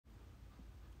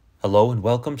Hello and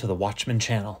welcome to the Watchmen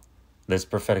channel. This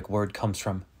prophetic word comes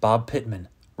from Bob Pittman,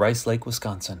 Rice Lake,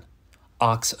 Wisconsin.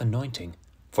 Ox anointing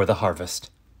for the harvest.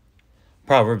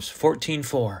 Proverbs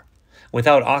 14:4.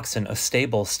 Without oxen a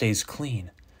stable stays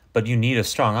clean, but you need a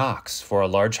strong ox for a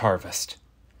large harvest.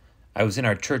 I was in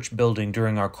our church building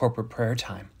during our corporate prayer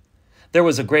time. There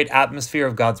was a great atmosphere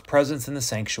of God's presence in the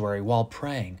sanctuary. While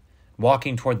praying,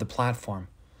 walking toward the platform,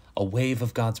 a wave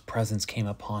of God's presence came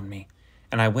upon me,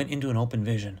 and I went into an open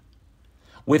vision.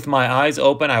 With my eyes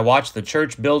open, I watched the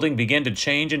church building begin to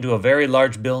change into a very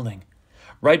large building.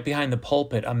 Right behind the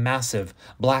pulpit, a massive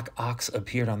black ox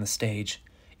appeared on the stage.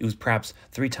 It was perhaps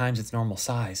 3 times its normal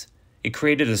size. It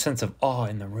created a sense of awe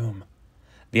in the room.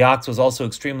 The ox was also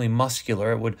extremely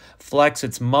muscular. It would flex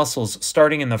its muscles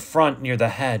starting in the front near the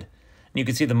head, and you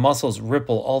could see the muscles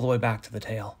ripple all the way back to the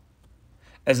tail.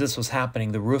 As this was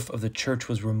happening, the roof of the church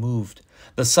was removed.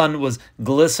 The sun was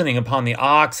glistening upon the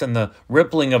ox, and the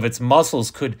rippling of its muscles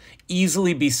could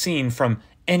easily be seen from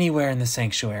anywhere in the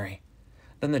sanctuary.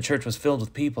 Then the church was filled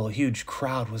with people. A huge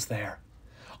crowd was there.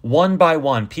 One by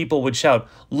one, people would shout,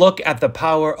 "Look at the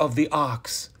power of the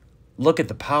ox! Look at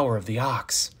the power of the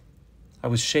ox!" I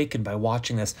was shaken by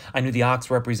watching this. I knew the ox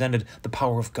represented the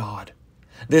power of God.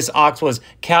 This ox was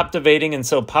captivating and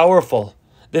so powerful.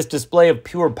 This display of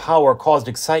pure power caused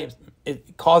excitement.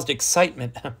 It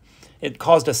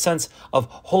caused a sense of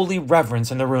holy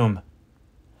reverence in the room.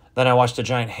 Then I watched a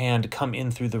giant hand come in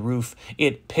through the roof.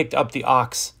 It picked up the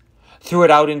ox, threw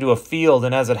it out into a field,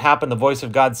 and as it happened, the voice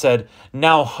of God said,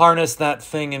 "Now harness that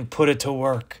thing and put it to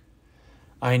work."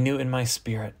 I knew in my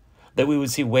spirit that we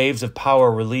would see waves of power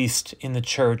released in the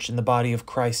church, in the body of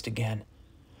Christ again.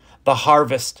 The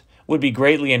harvest would be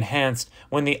greatly enhanced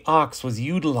when the ox was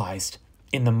utilized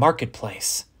in the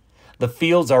marketplace. The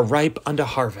fields are ripe unto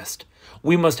harvest.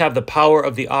 We must have the power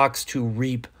of the ox to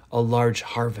reap a large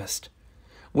harvest.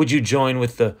 Would you join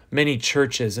with the many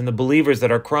churches and the believers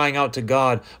that are crying out to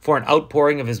God for an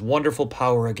outpouring of his wonderful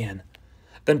power again?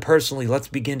 Then personally, let's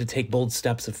begin to take bold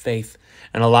steps of faith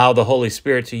and allow the Holy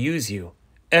Spirit to use you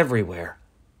everywhere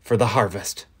for the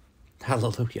harvest.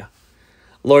 Hallelujah.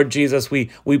 Lord Jesus, we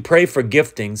pray for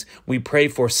giftings. We pray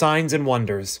for signs and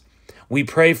wonders. We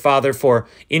pray, Father, for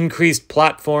increased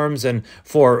platforms and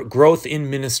for growth in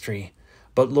ministry.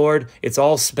 But Lord, it's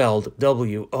all spelled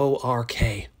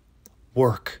W-O-R-K,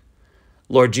 work.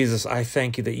 Lord Jesus, I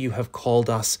thank you that you have called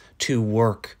us to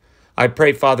work. I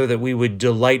pray, Father, that we would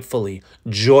delightfully,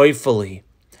 joyfully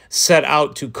set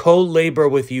out to co-labor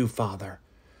with you, Father.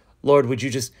 Lord, would you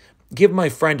just give my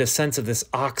friend a sense of this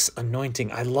ox anointing?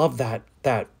 I love that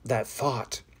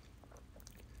thought.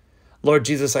 Lord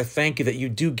Jesus, I thank you that you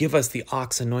do give us the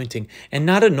ox anointing, and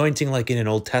not anointing like in an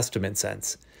Old Testament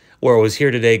sense, where it was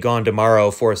here today, gone tomorrow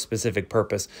for a specific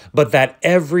purpose, but that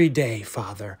every day,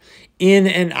 Father, in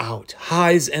and out,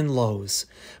 highs and lows,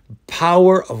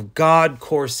 power of God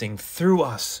coursing through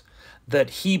us that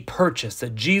he purchased,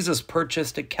 that Jesus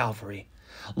purchased at Calvary.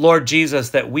 Lord Jesus,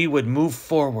 that we would move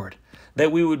forward,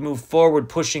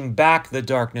 pushing back the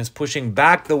darkness, pushing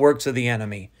back the works of the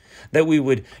enemy, that we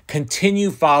would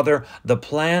continue, Father, the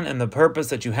plan and the purpose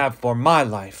that you have for my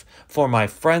life, for my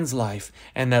friend's life,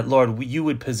 and that, Lord, you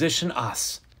would position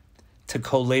us to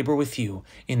co-labor with you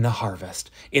in the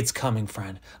harvest. It's coming,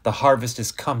 friend. The harvest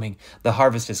is coming. The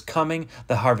harvest is coming.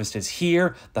 The harvest is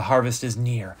here. The harvest is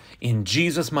near. In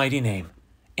Jesus' mighty name,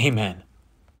 amen.